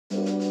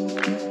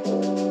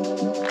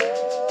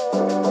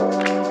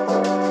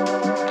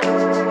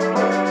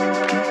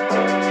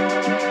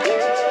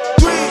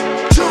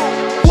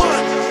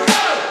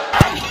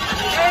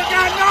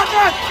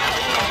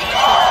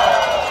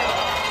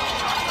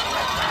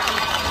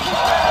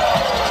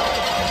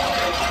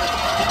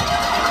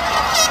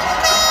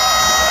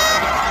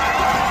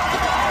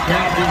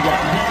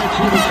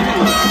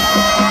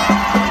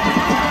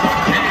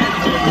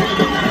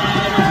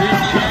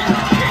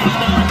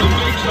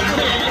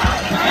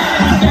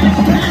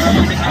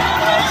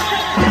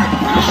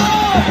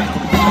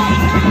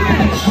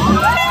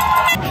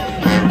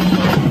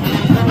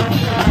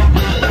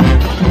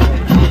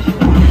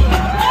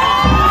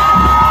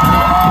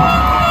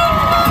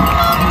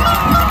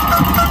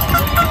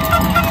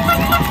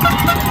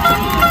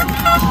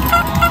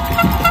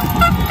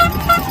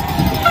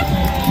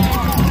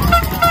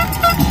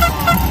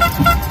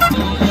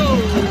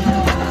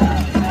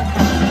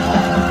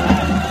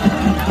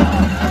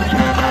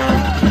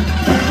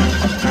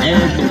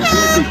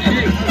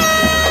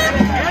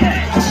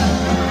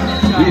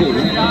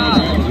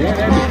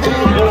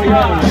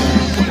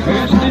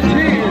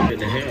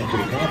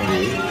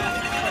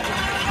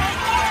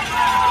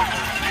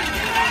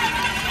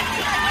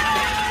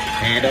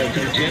Hand off to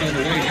the 10 on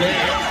the right side.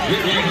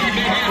 Look like he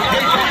may have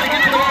space trying to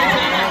get to the right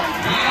side.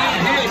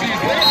 He'll be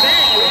brought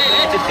down right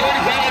at the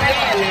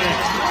 35-yard line.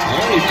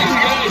 Only 2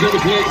 yards on the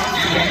play.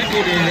 Sacked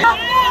it in.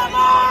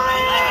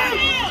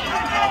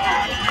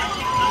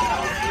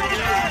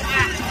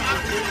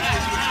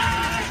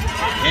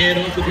 Hand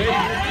off the plate.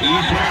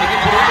 He's trying to get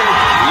to the right.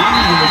 He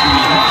will be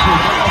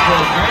hustled off for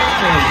a man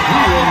and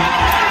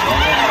zero.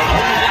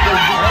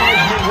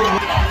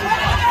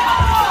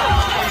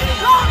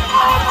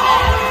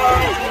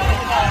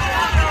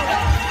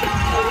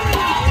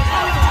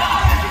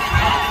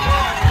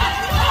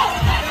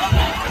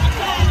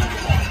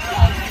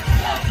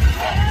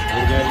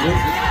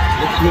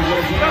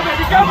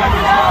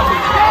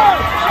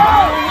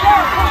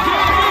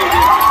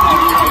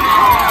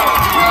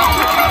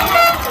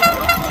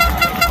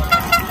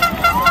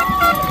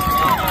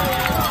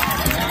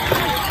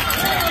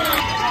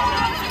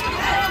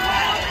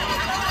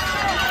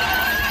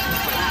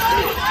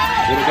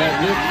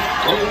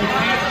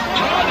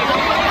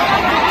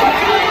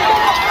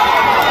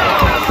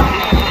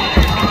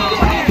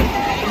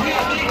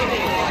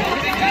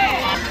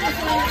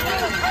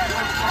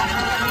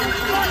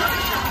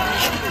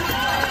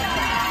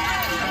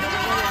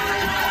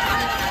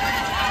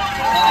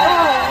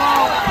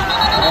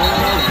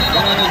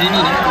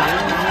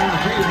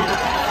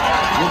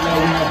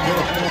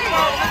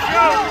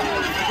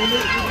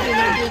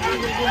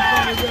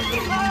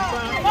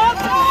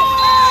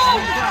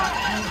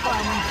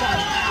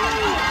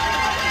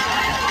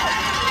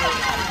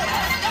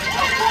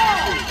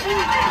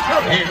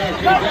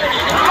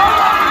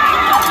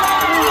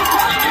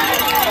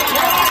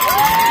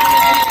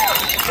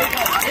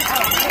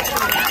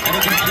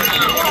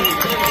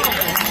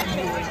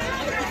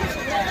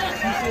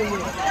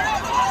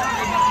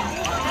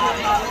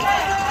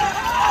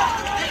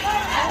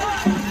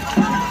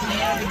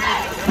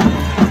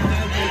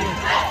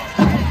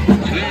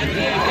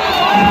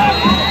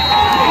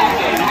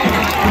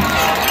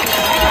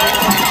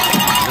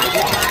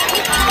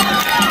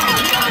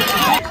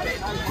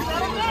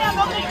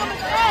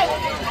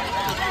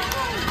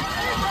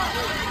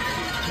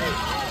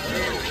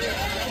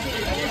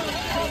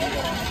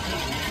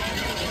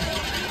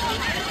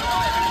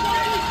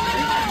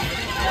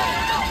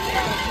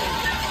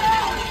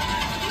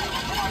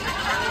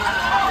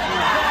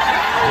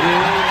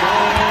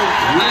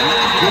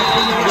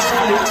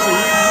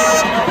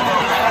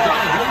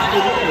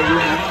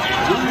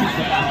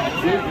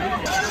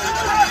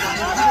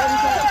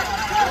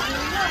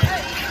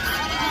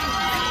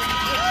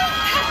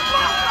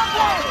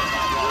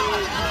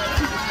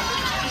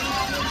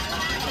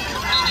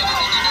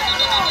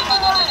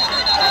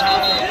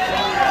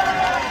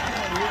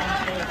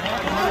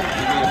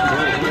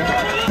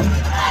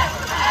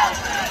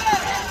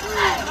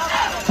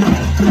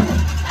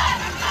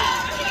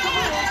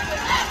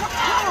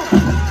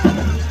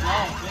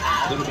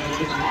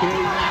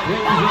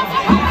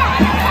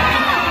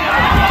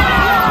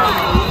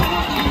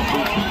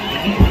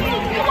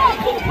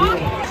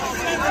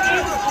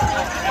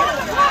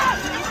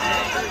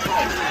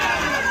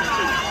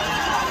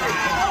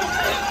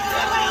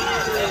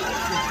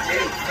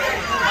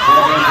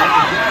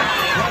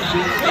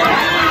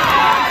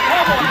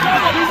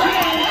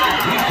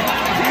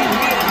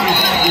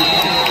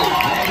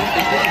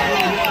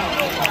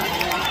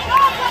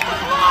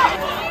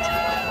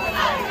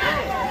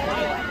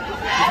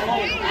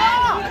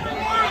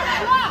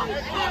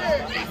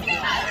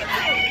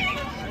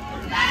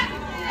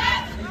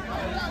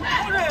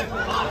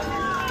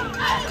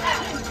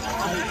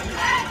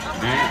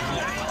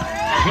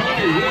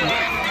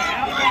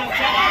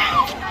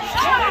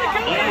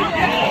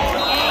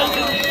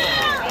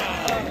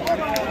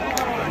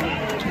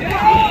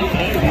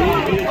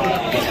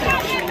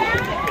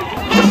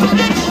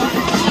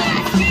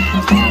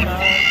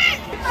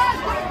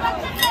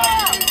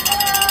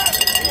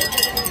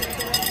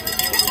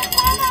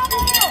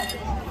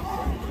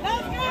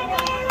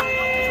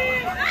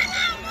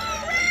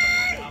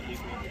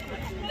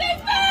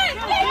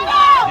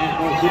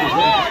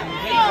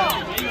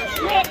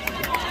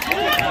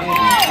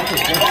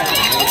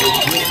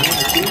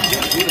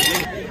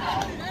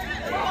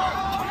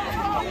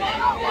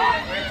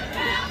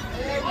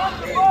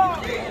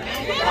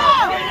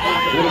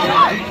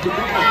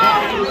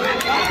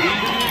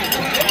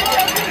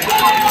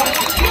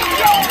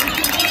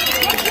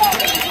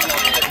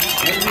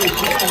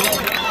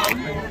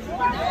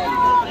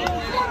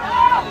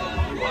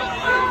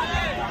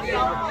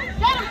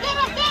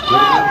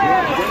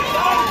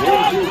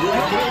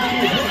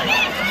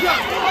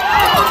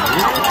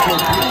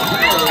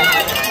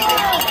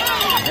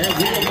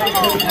 Take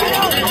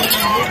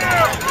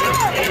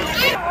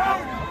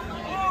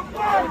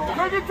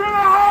it to the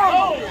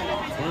hole!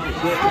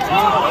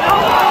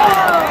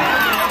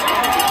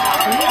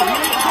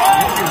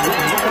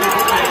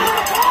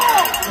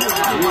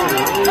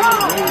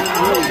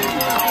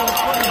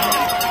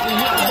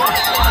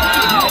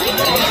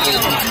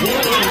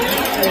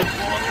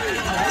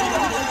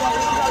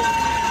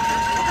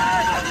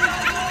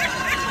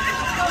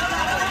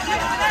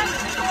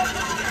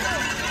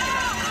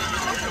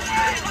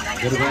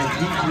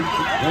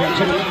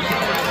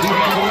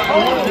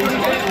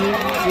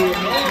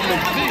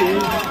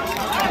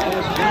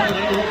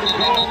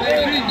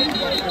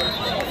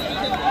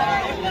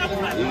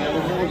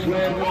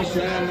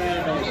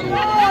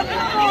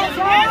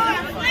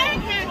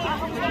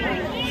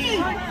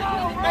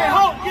 Hey,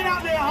 Hulk, get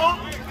out there, Hulk.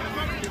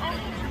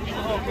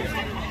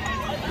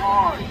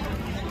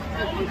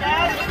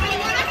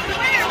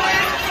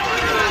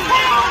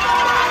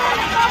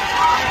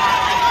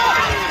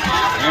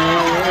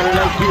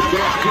 Let's get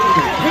back to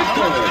the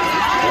football.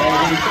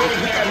 When it goes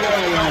that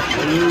way,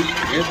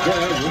 it's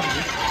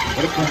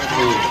what a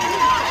time.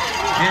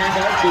 And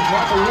that's the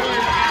proper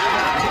run.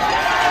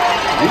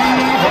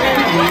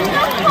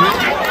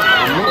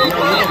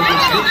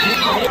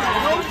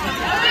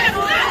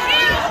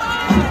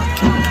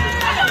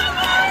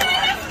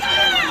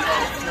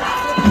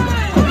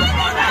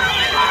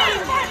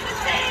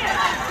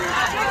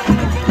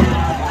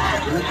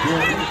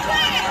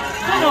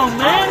 Come on,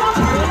 man.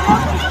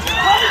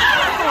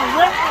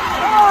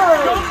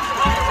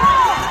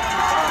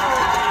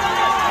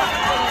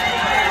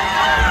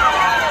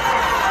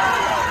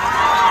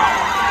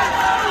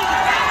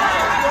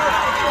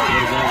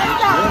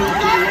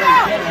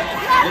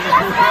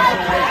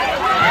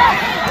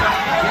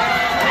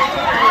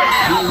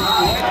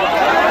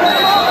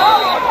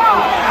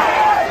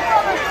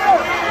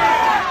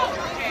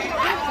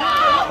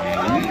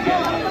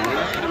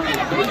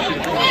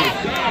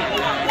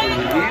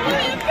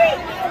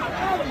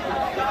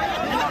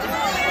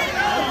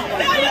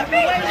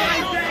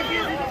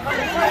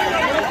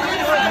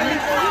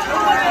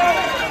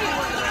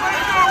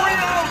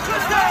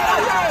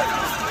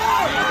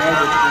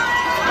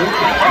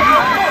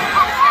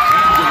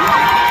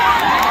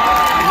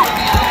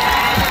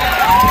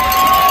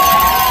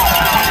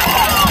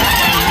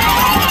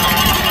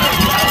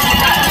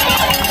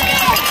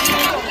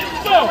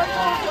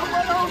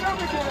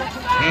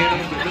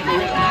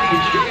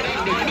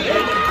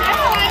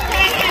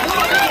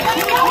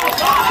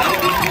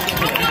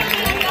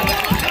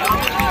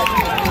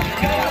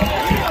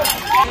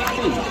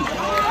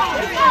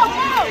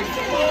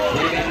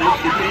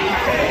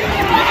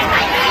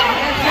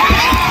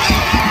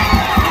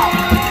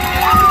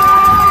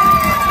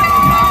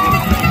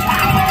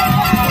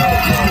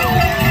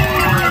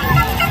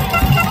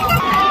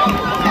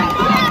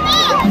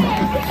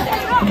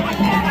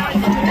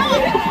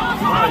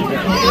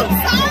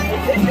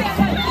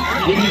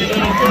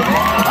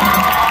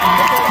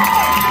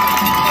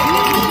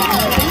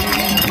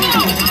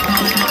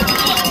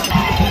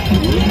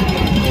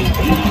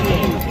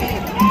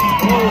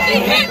 He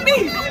hit me!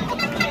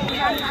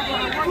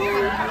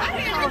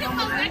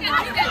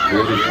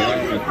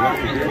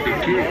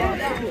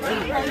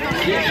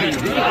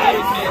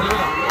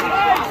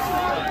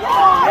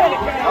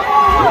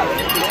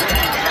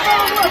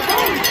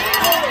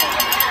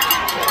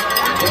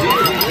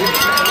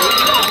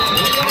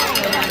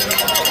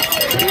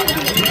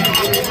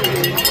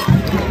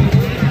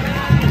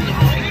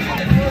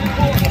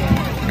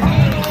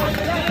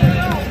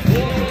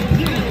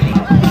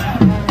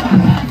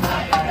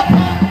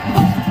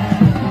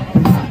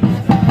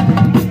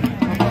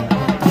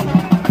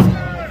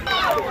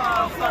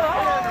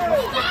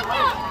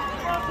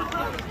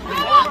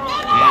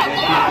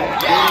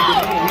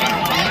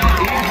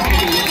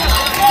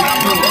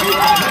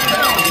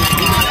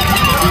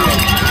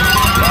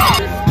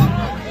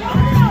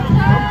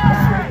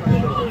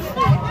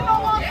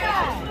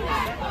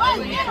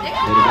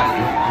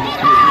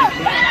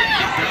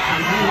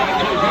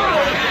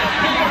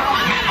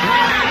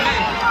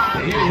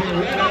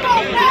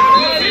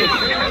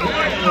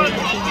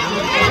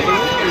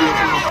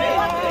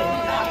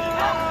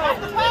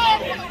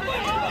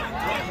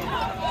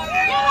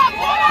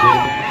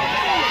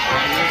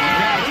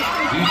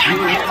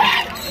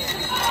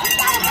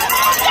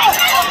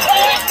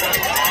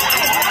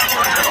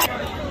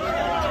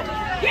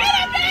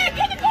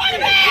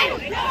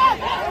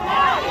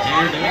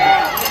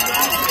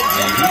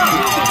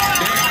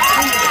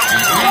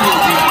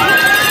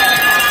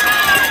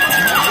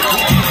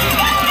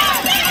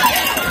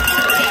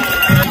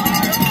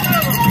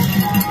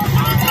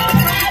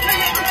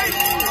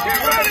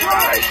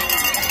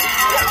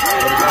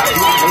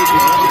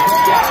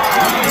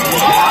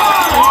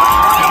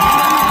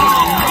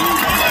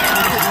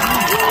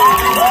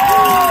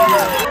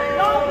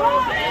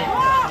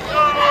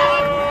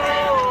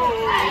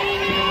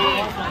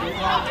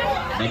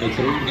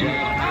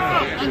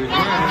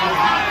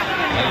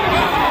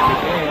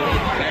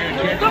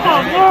 Come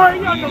on, Maury,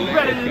 you know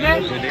better than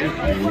that.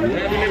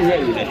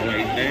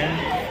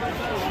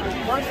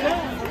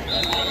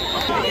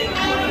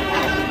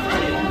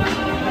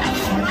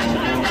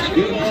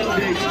 Good on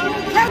Dick.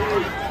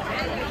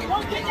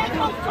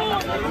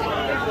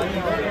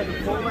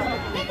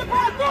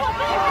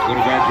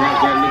 Quarterback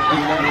drops that, looks to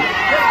the left,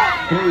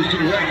 throws to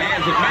the right,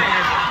 hands it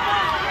man.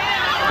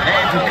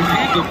 Hands is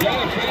complete, the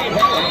ball falls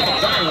out of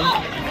bounds.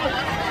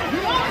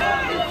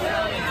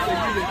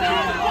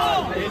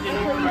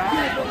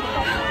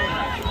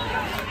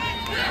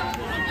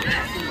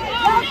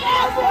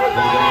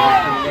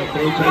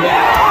 Throws to the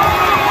left.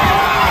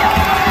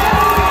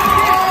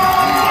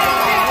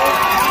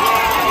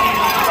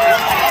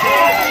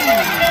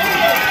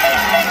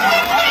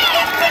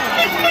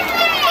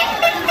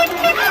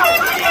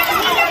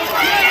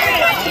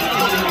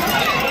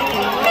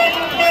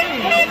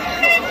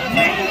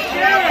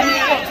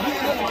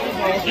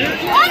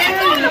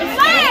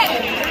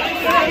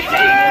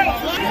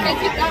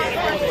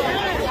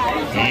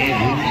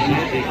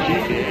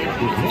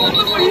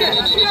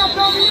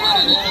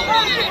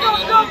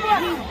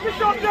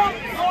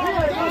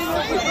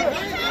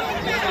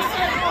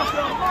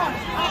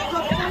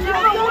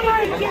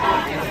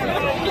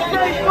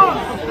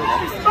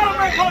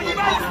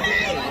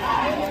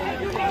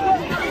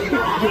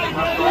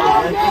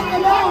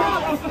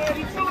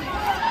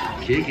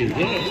 Kick is up.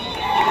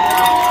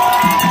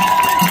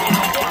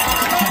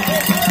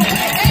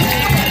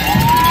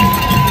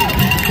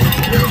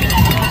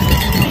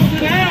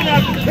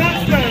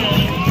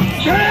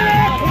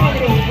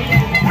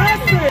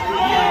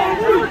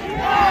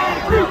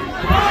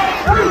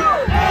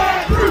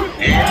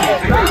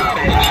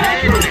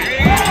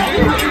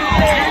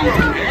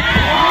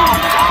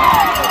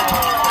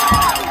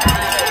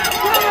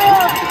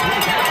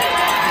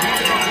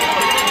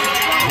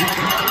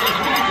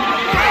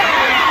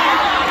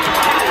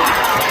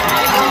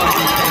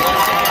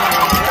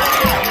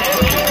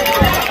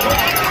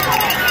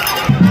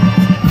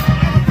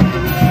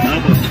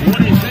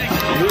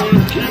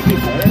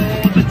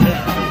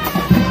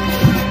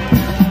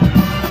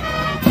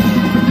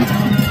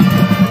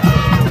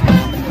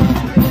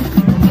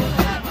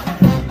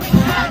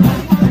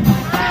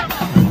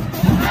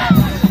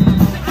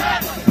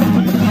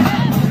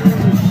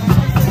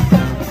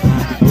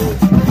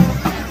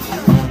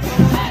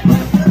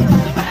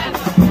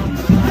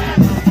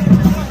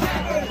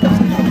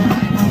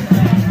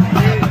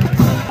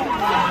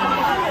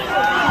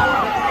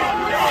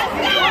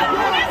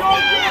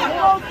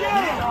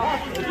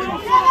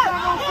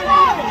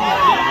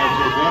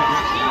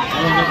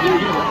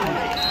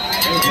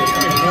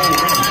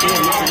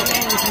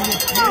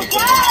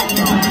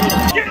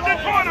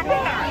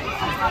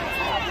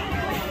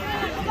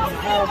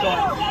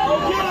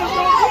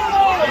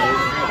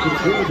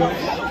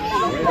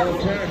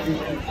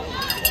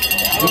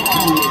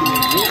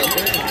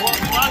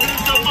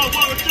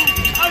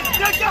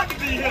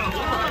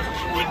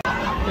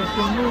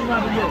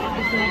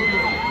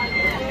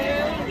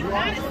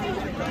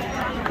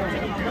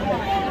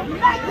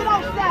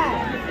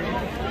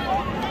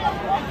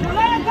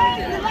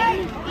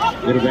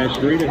 Quarterback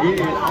straight ahead.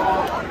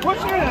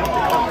 What's that?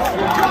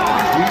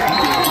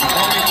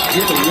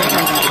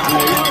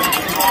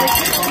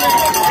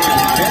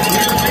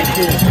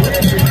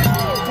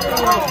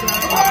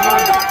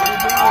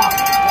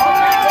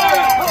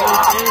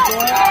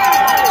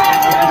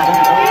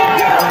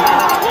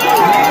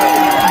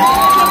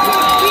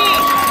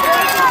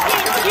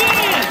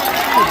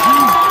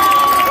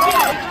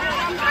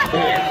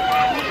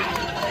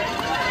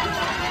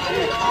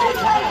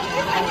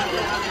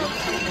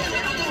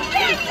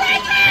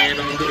 Hand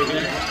on to the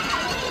back.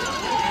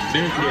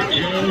 There's the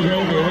Jones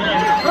over there.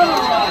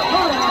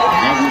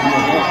 That will be a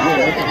hot play.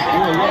 Let the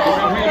score up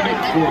around here.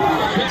 Make sure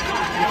he's set.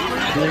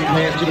 Swing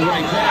pass to the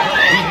right side.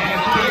 He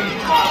has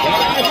space.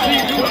 Let's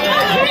see who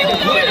has the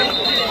play.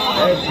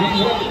 Let's see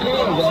what the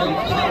call is.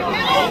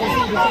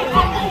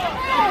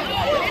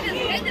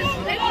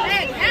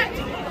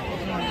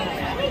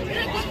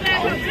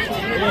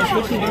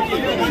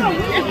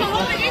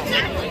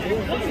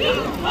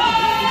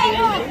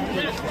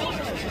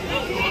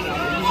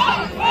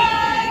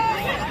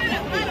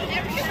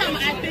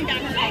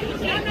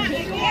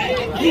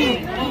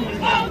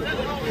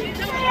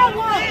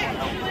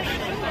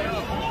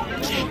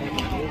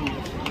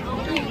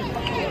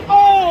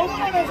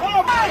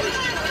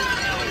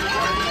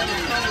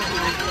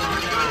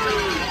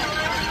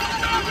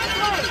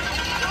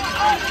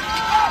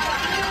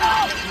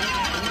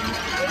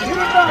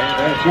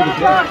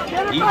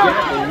 He got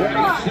the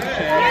right side,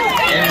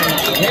 and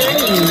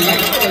holy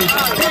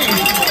space,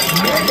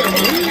 Morgan,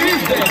 who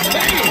is that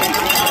man?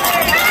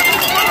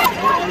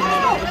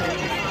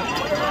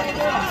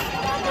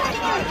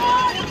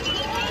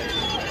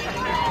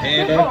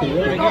 Hand off the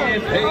run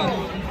again, Payton.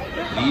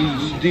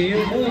 He's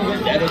still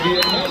moving. That'll be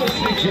another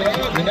 6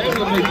 yards, and that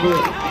will make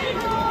good.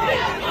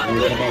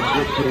 We'll come out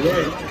switch to the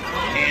right.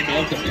 Hand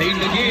off to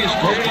Payton again,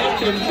 straight up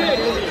the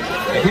middle.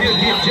 And he'll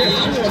get just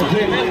 2 on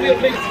him. That will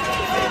make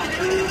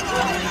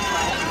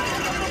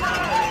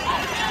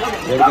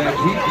Quarterback,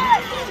 he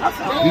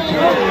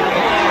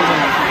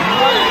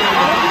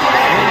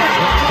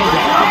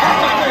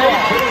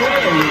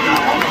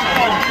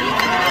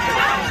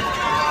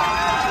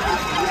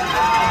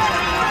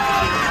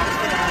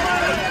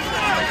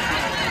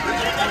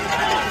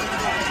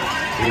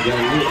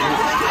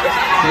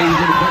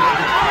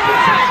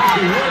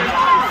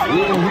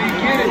Will we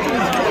get it?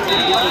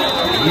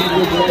 He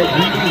looks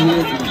like he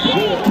will be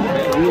short.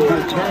 That will be a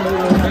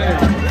turnover on that.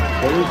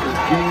 First is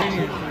King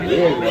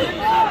Warrior.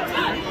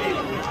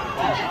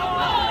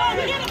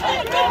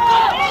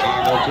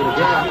 Up to the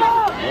ground.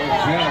 On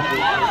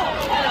tackle.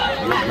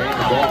 He'll bring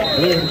the ball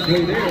clear and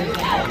stay there.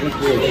 This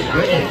will be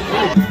great.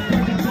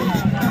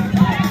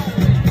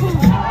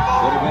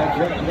 Quarterback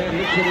drops that.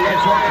 Look to the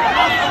left side.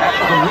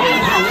 The wing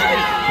to the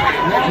right.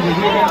 Back to the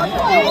rebound.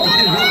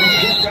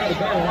 Just out of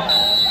bounds.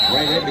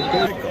 Right at the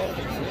goal.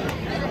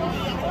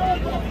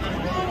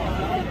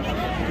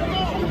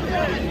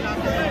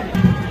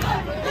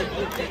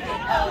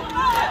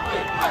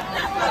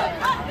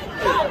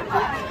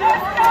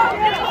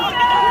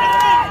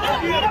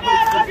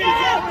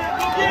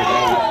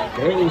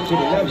 Goes to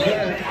the left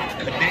side,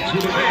 connects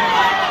with the man.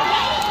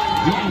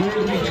 He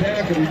will be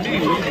tackled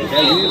immediately.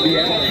 That will be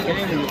out of the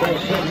game in about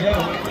 7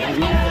 yards.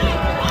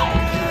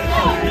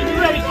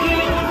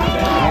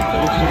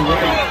 Goes to the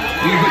right.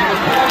 He's in the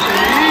pass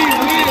and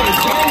he will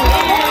go.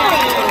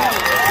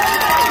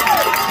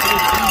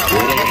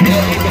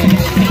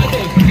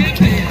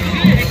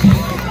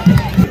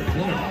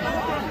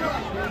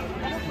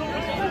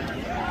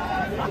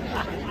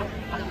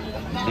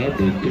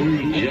 Number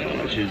 3,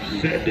 Josh is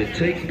set to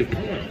take the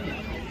punt.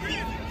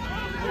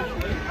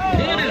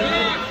 Punt it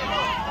up.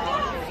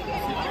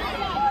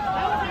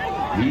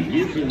 He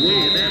gets away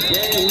and that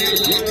ball will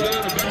go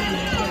out of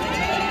bounds.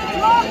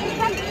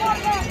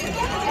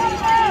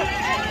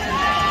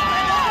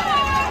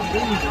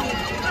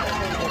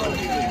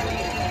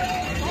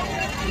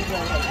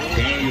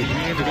 Daniels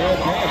hands it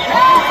off.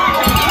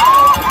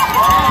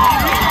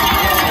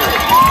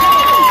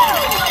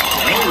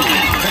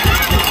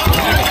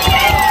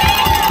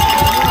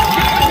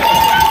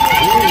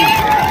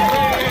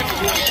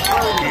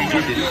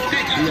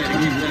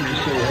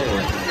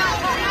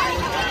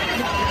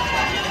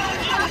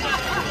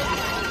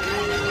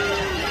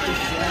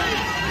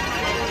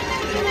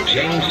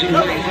 Jones to the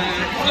right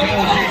side.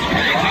 Jones is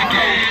back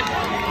again.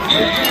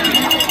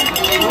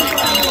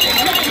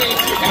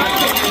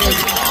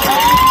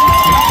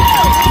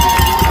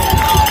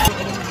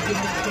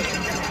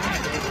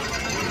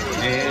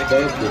 And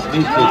up to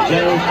Mr.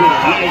 Jones to the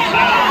right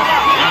side.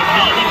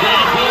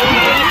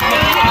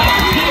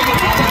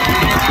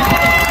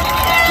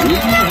 We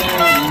have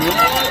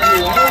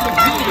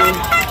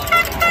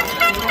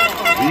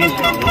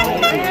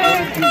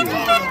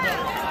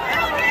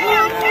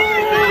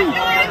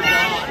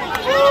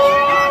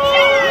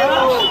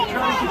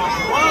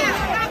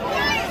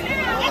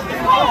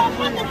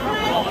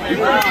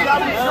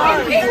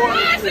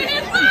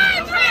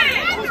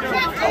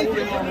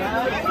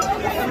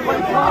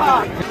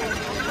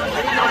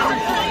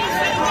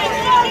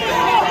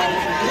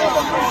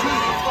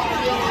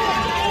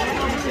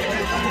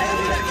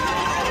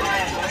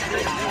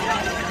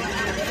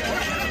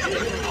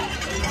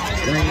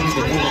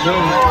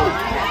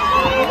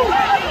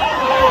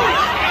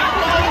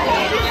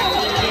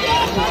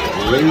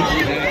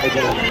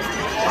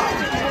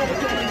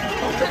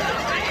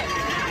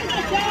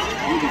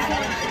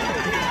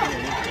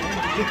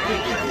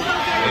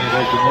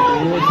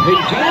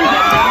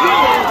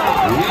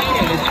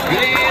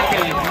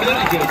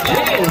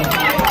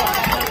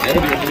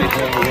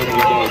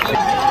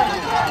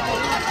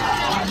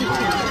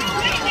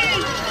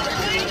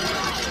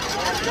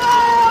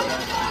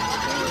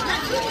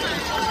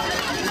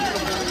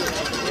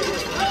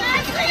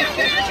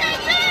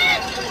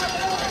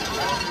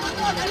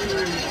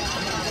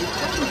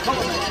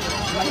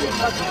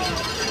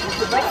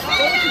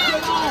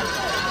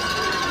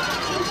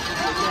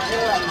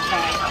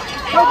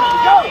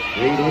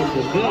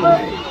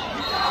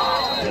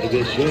That'll be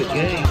a short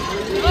game.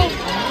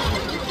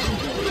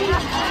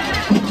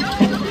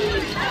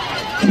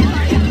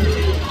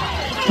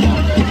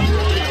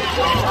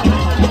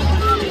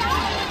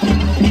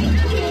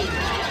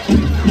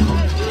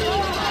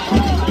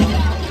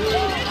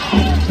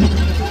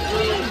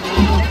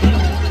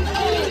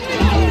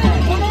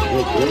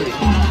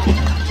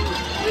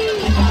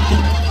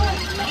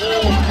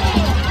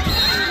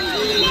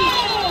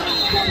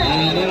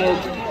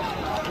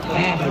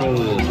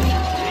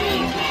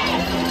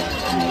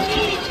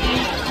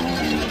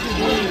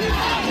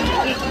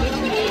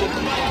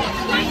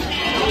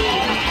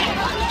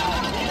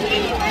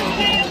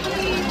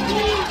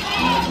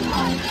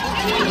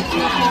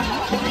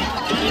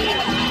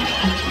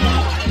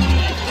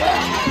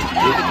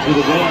 To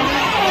the ball.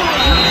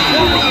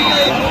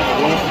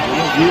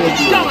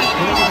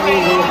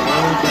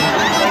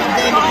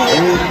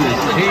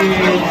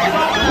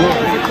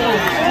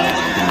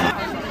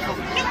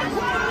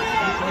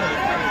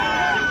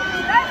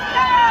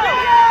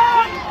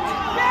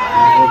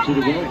 To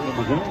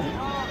the ball.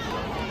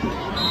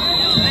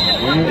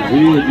 That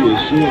will be a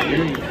short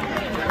game.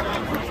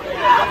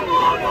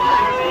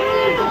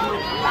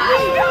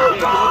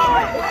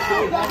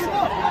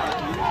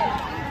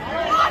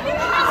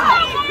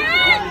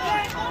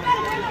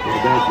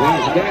 Quarterback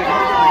drives back.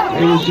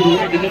 Throws to the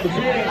right to number 4. He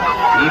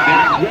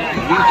backs back.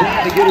 He's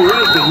trying to get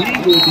away, but he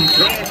will be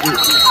tackled.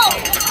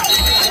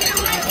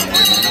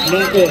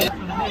 Number.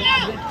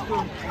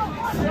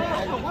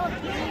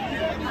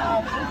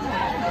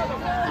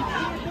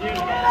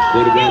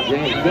 Quarterback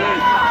drives back.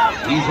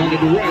 He's under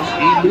the rush.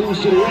 He moves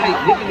to the right,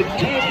 looking to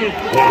target,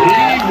 but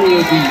he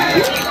will be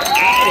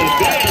out of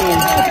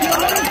bounds.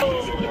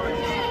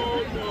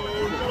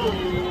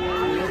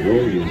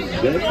 Warriors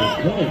set the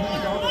punt.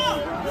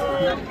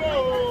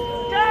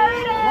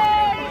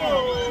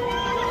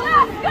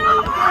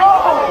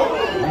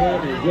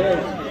 What is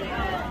that?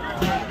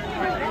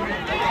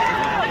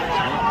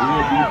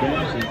 We'll be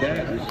bouncing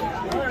back.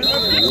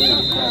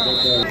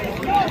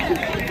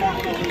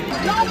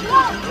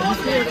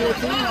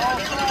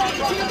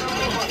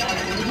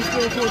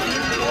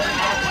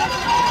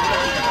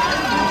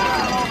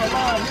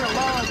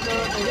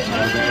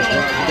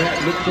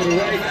 Look to the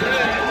right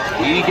side.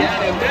 He got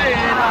a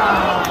man.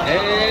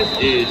 Pass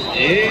is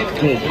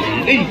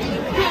incomplete.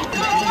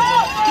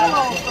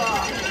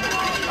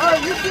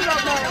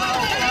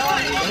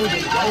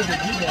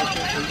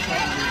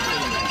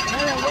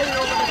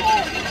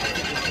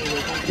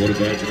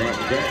 Quarterback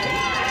drops back.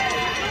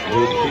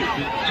 Goes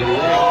 50 to the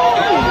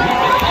right.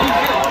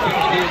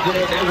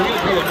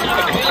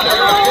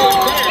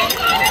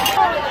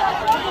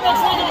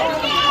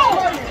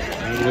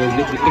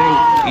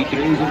 He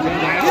throws it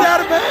right out. Get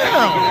out of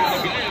bounds.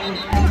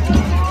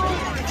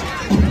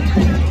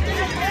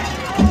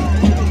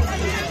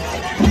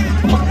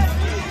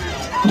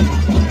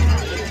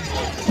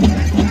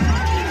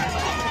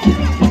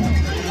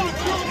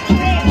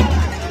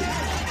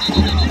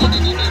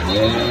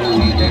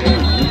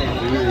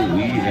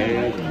 We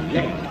have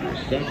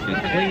something to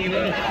clean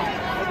up.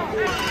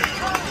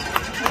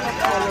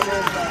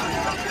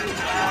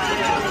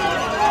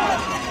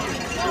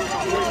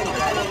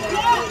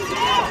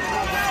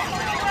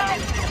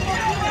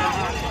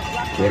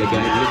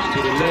 Quarterback looks to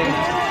the left,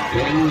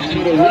 throws to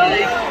the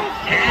right,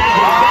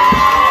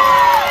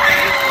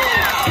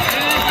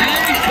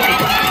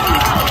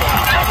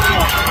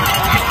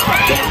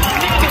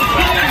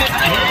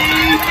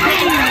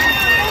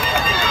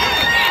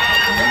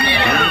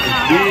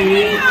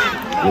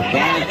 with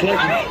 5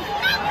 touchdowns.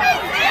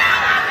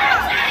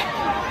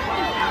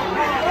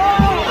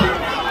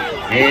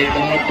 And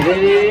on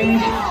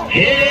throws,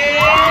 pass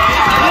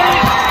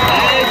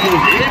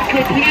is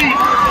incomplete,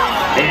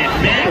 and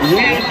that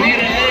will be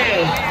the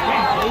half.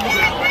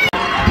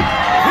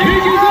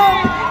 Pick it up.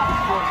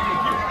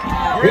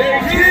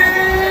 Pick it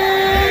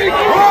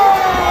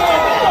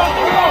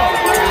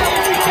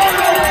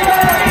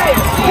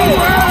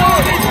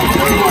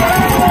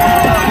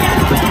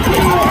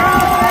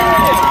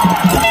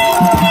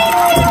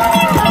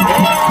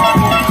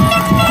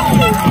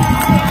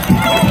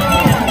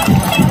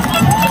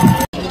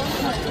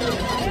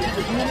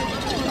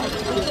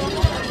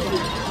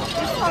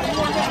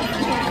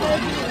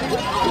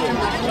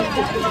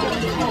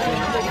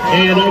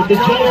and off the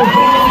toe.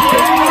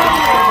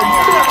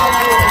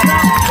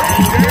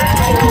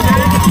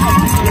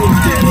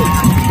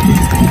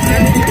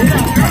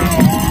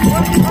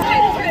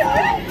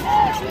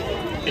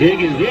 Kick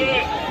is up.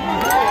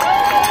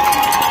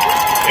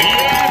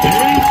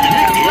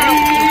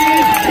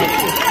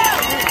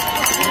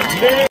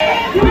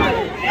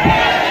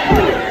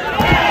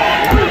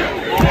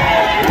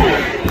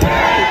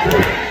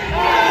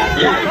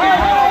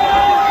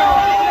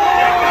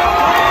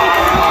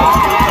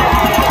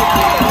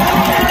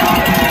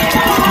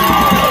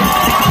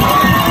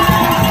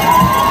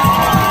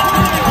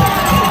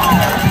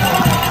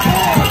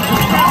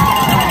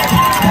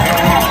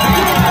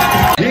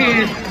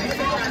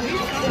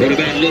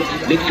 Quarterback looks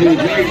to his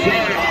right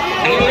side.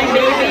 No, he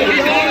got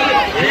it.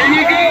 There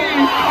you go.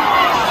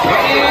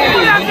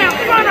 Get out there in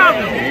front of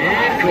him.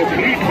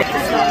 Incomplete.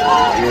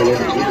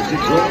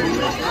 26 runs.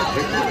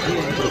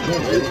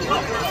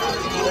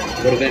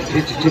 Quarterback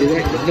pitches to the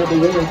right with number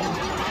 1.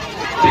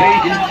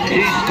 Payton,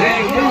 he's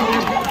staying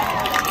moving.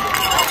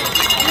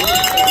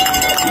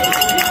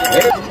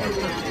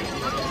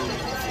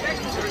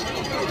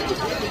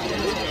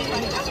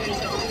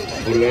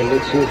 Quarterback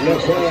looks to his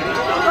left side.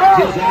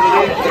 Gets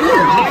out of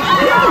there.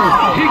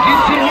 He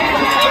gets to the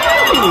right.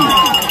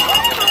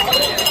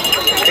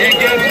 And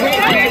guess what,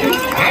 Peter?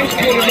 I'm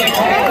still in that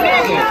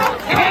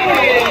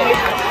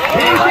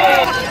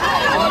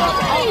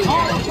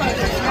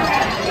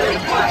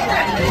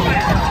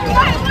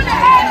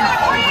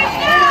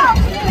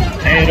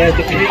and at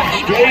the kick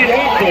straight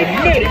off the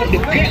middle, the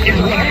cut is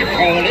what I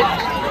call it.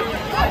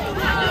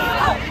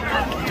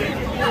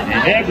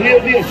 And that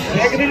will be a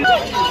second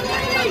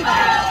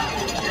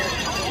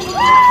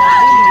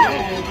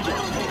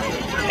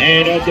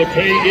and at the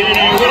pay in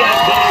and what I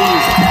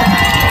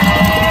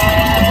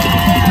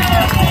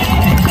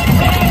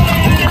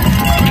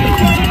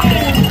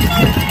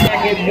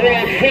like a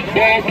more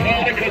football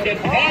product of the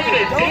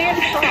prominent don't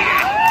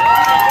stop.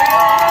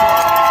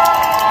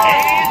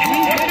 And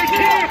who's on the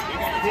kick?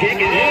 Kick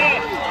it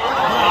up.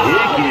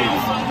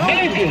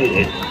 Kick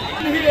is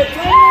no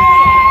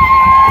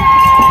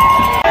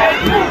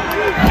good.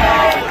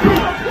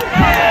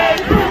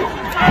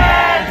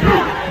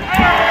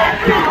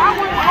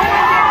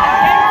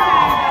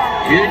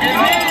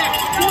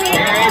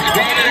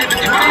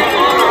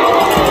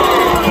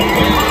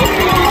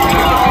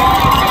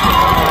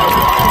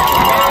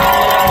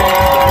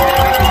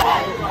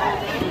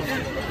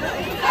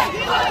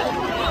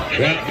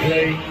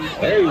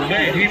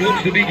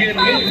 looks to be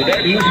getting loose, but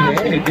that loose will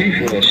only be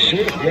for a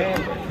short while.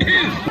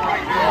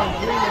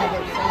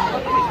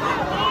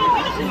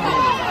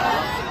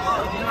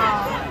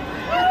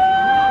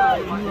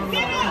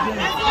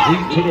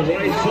 Sweep to the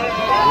right side.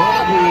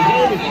 Roger is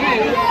on the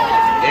field,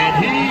 and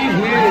he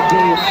will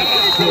go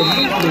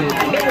absolutely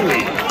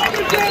nowhere.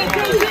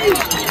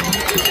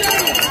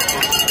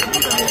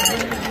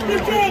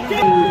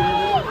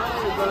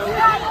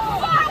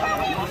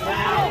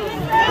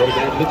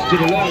 Quarterback looks to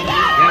the left.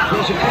 That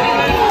pressure coming.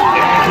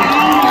 And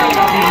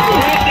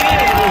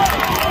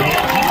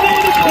he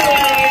will be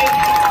brought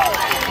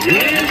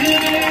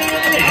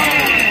down.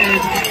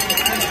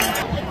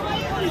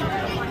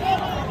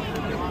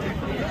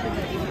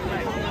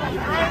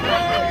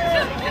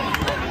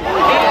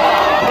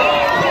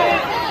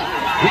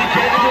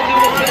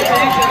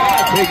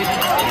 Take it.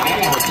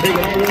 I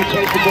won't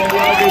take the ball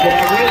out there, but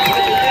I will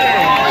take it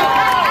down.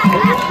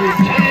 First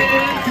and 10.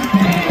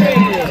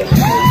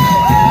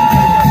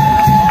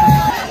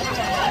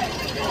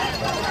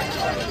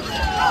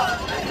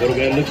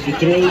 Quarterback looks to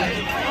throw.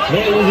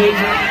 Throws it.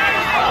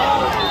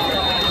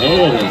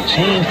 Oh, a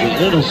chance to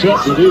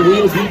intercept, but it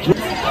will be.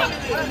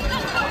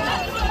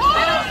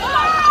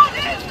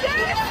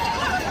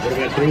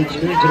 Quarterback throws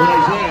screen to the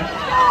right side.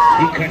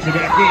 He cuts it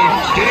back in.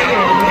 Still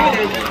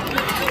running.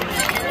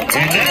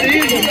 And that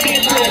is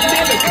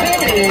another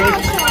cover.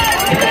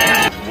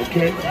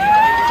 Okay.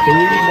 3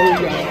 more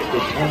yards to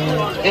turn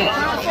up.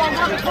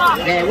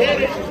 Y'all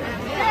ready?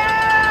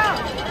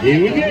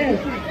 Here we go.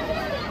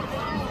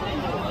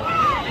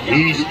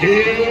 He's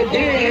still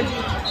going.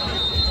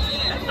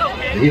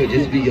 He'll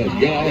just be a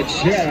yard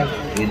shy.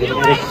 He's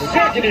about a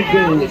second and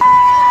goal.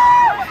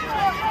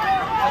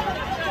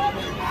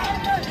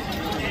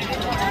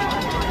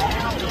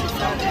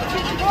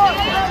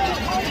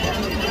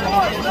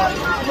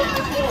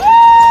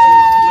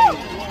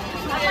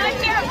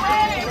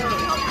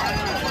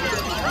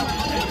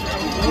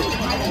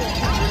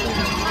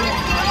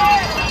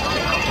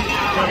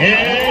 And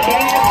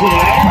that's it.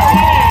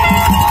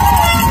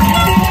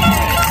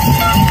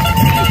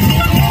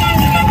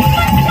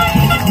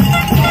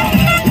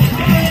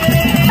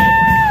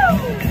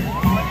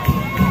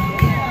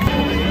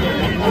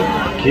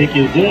 Kick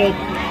is up.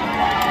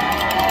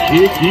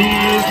 Kick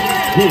is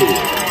good.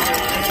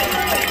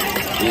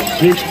 It's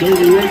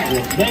 6:38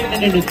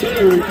 remaining in the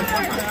third.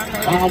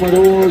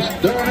 Commodores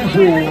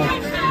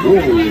 34,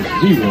 Warriors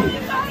 0.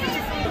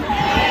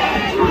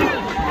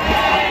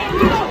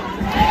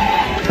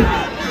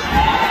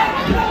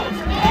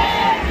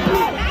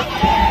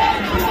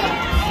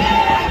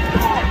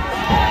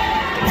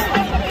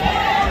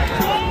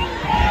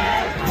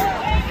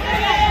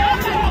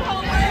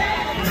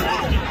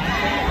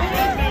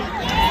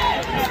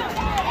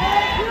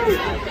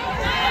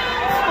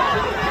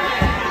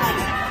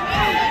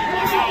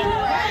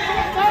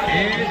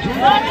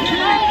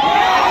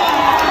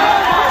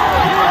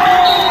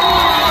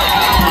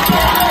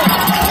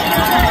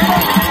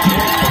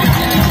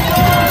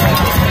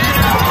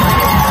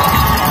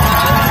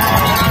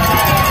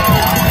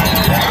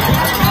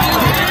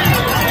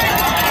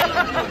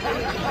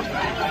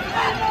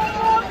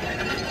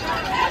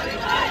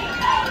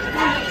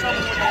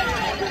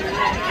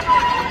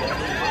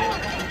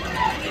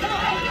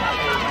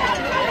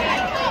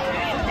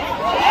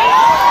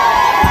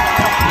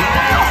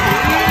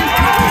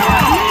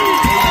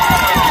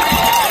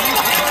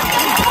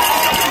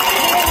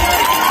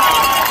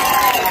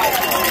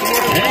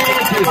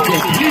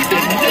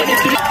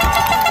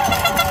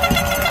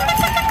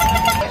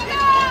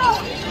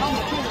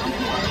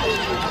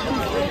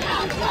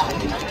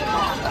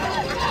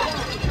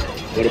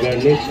 Quarterback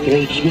looks,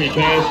 throws the screen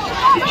pass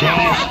to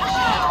Josh.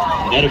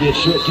 And that'll be a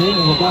short gain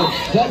of about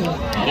 7.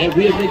 And that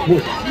will make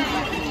it.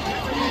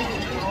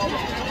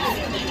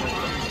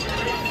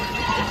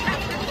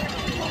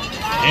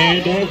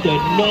 And off the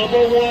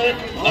number 1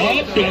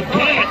 up the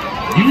back.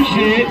 You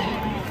see it.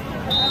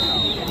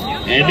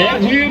 And that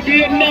will be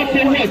enough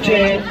for what,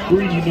 y'all?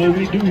 You know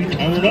we do. We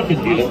turn up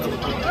and get up.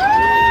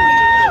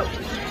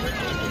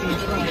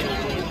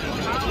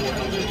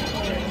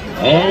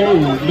 Oh,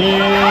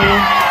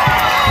 man.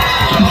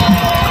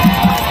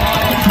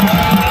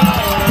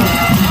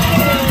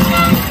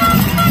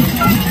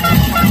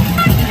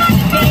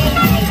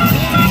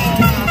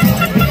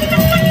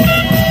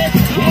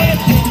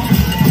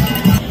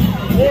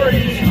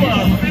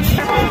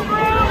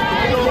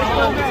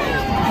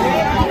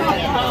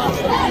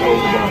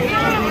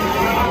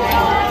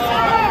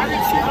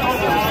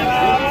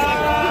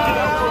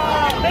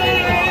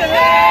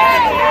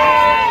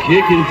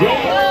 Kick is up.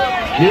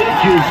 Kick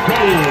is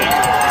good.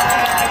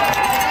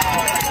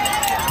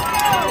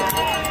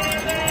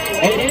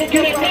 Hey, don't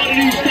get up out of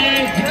these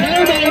stands. The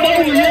time ain't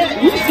over yet.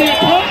 We still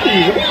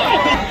partying.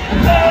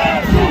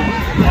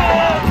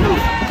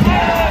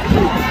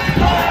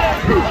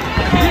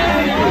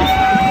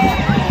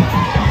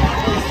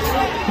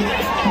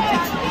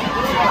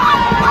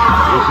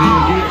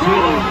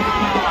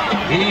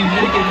 He's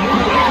making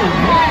moves every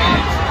man.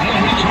 And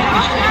he's trying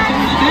to stop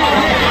him still.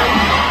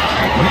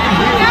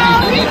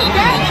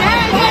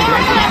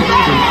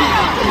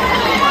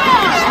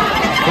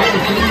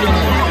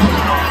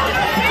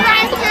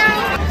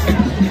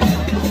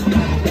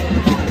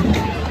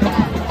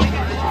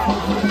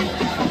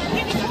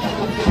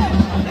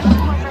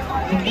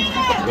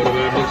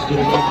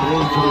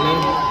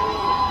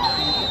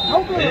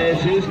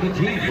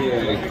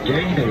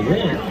 gain of 1.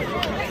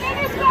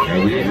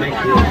 And we didn't make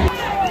sure.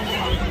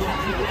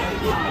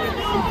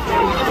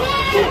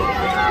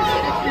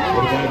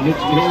 What about Mitch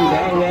Mills?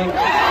 All right.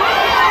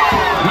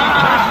 He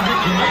tosses it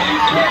to main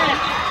catch.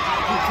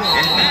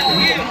 And that will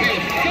be a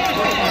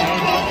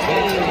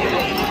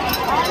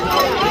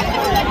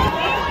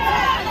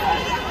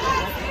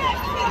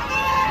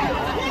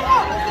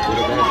what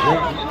about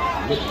drops?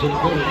 Looks to the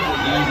middle.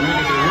 He's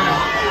running the right.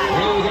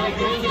 Rolls out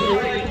to the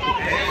right.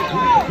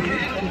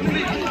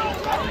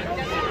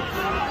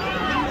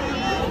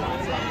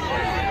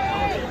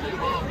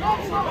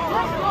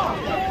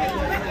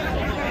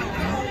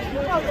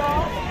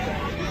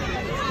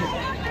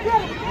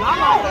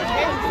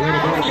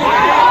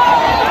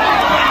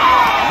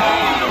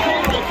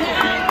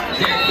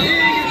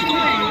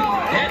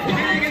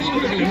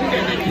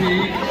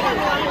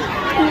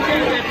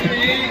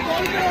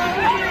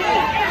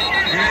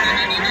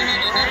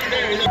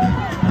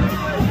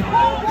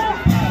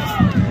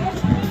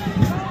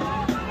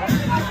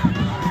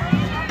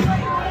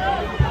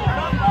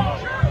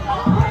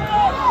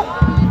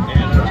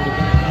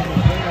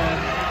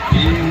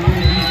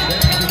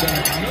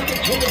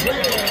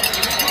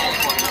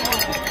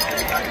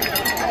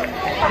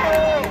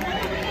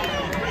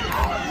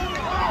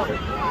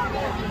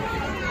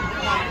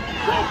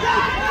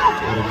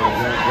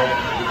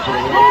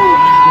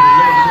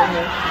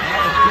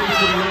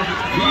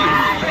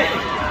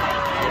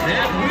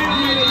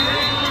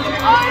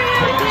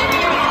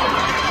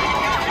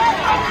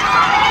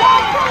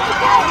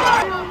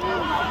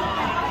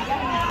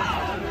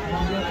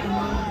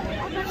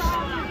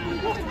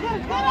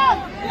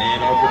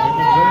 And off the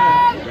number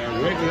 5,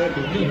 directly up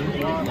the middle,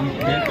 he's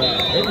met by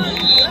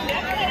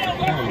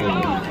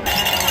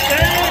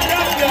Stand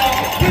up, y'all.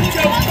 Put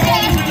your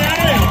phones in the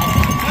air.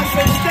 I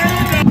said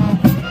stand up.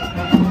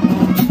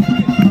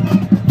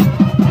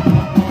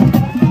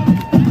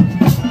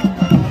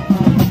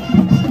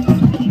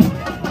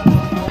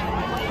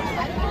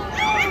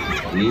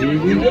 Here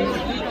we go.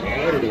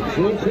 Out of the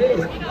full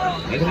quarter.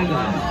 Second and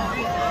 9.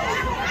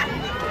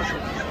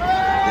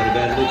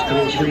 Quarterback looks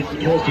close straight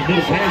towards the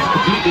middle pass,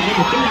 complete to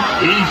number 3.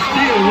 He's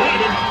still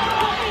running.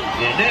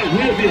 And that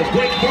will be a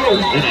great throw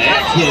and an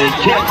excellent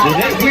catch. And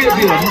that will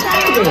be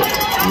another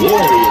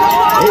Warriors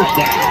first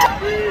down.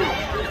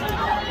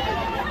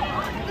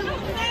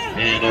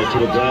 And up to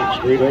the back,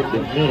 straight up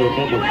the middle,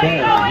 number 5.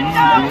 He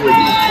will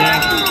be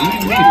tackled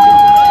immediately.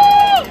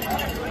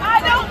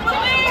 I don't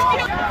believe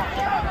you.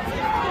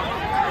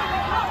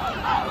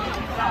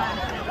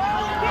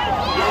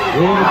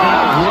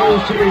 Quarterback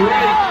rolls to the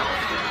right.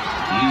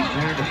 He's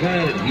trying to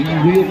find it. He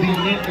will be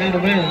knocked out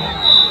of bounds.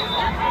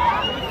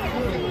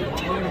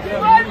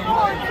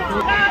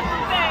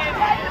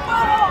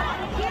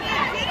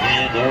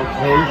 And our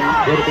coach,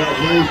 quarterback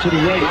rolls to the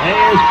right,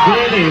 has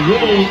plenty of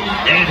room,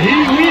 and he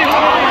will.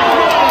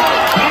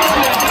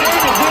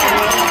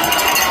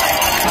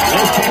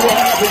 Let's see what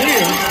happens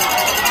here.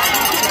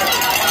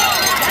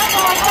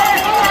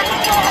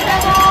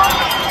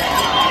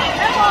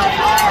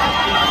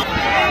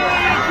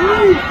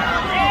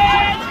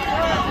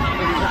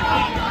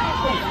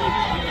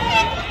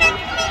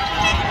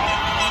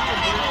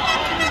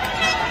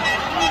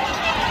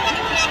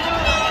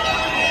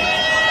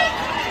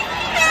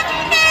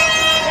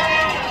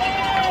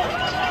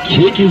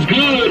 Kick is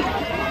good.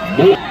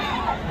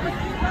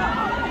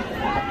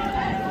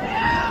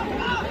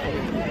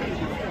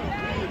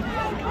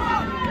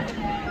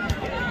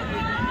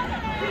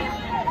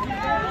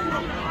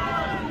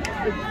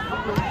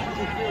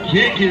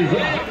 Kick is up.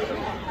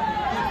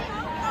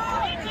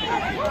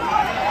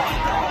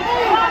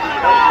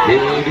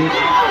 Good.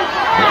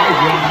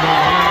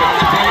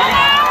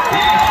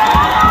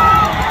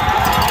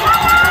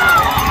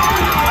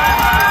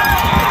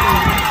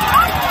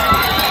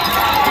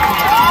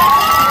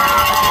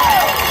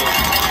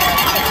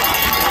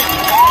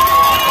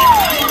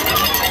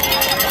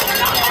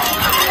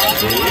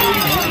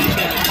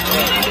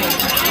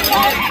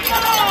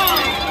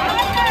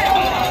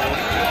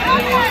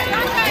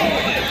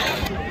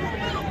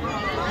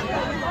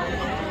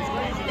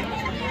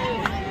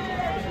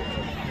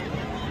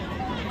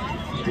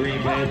 Screen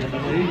pass in the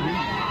lead.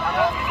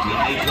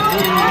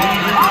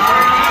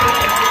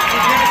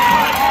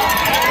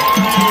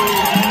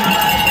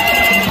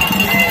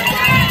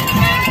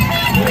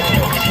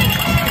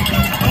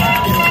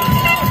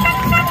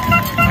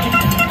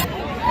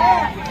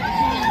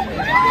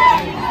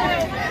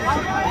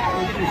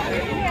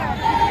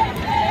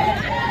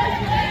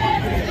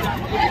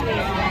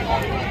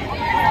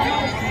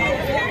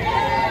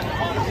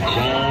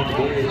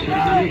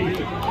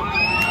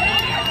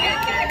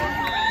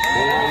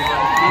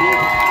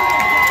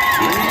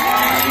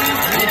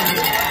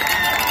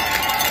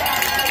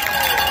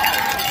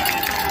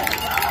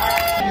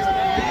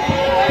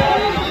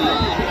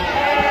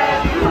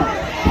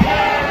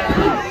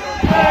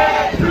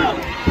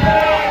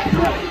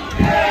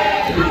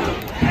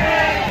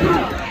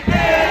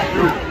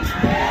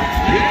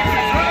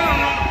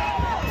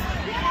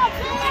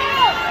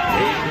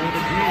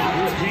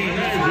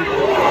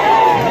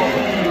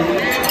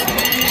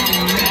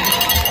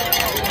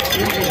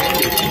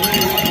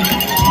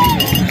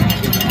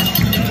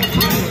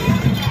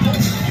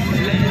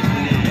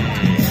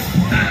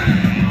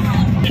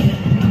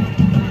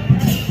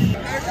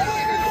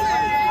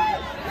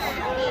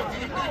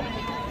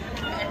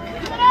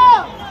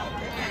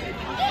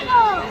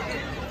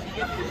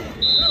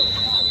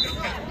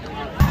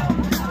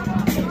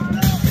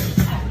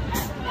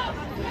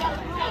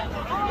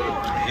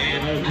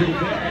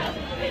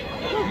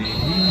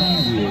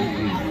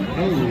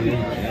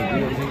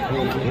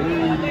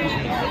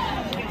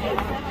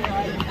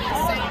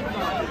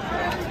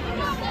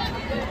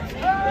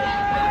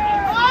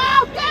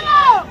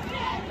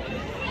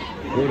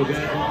 One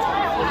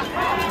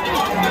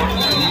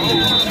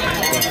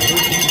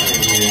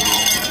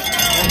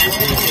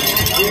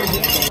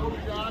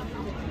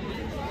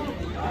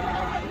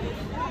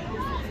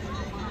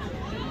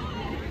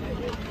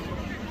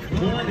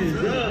is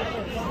up.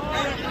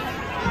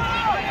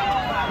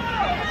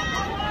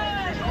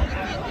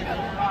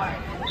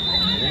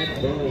 That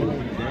ball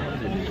went down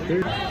to the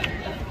third.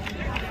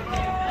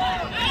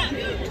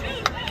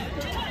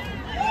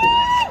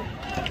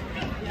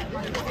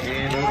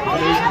 And up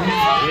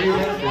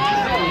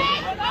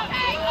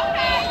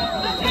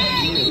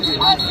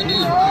to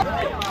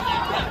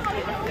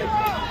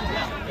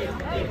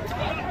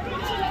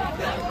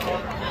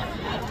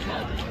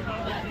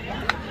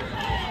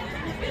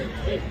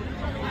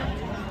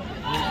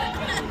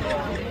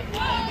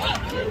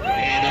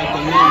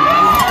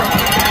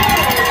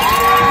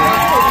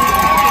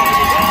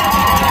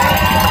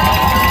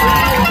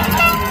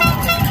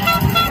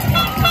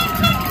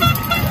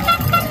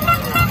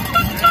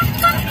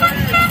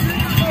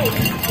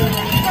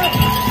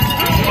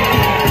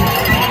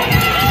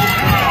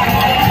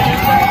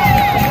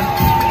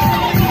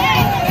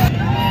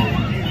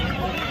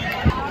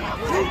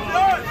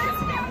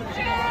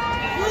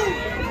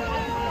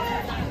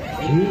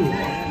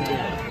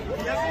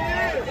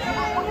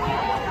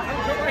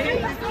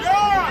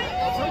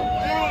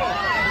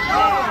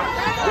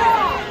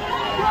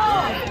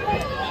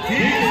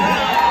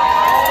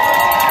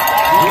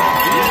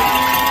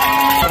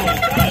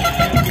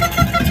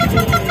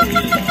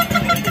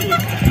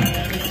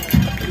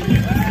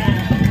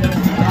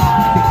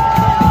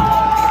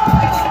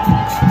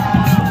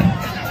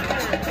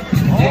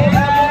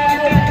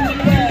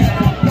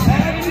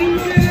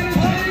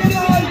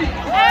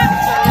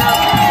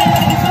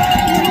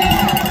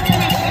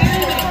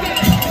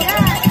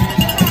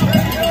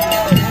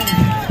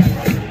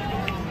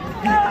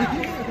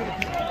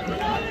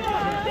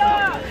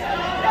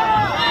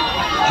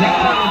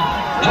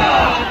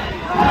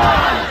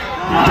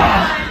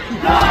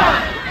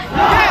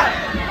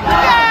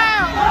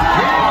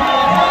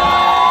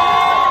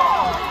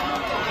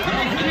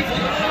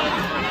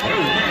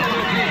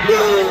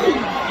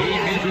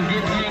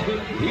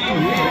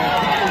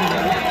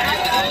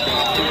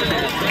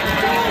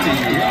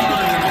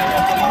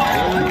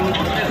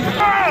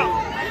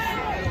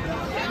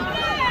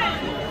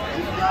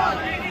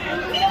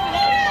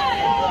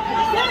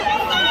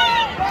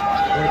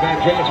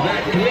Quarterback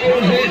back,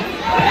 throws it.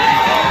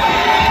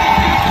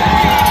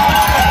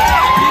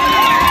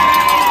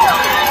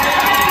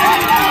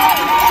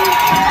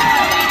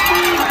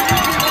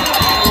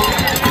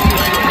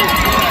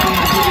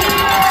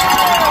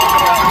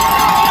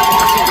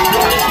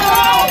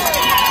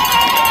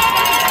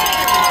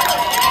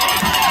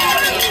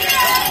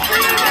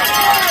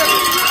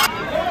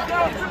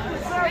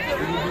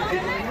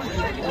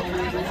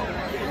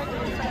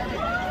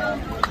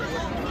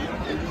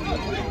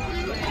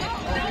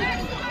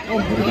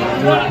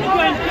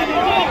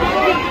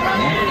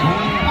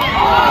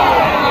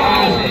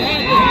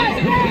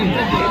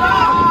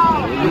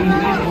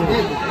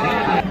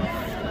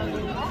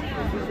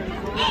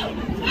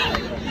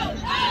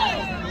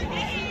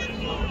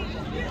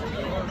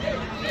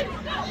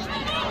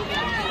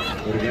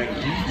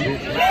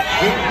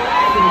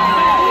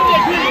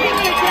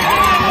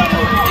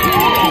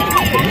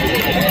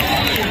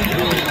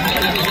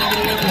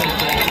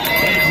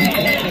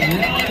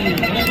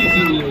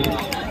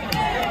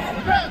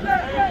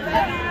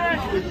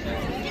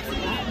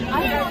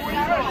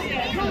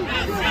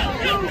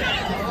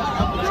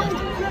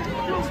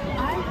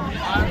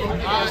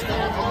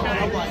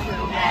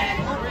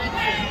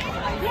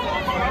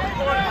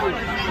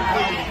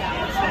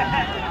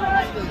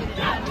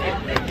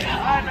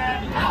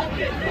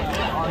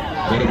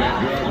 Quarterback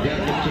draws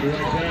back up to the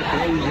right side,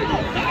 throws it.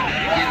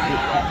 Gets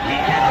it. He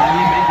can't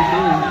really make the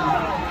move.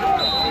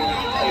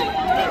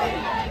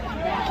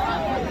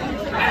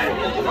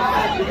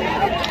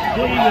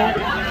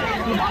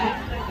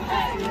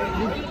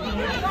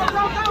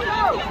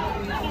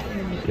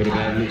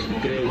 Quarterback looks to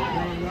throw.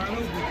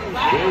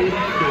 Goes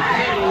up the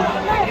middle.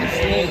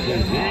 Has a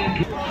zig.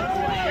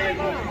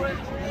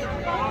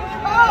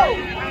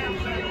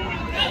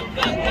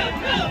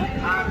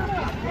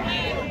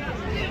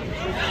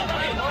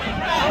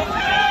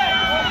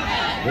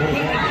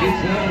 Quarterback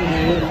gets out of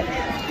there.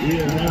 He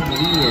will run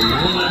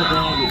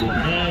the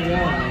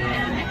 9-yard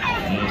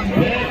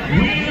line.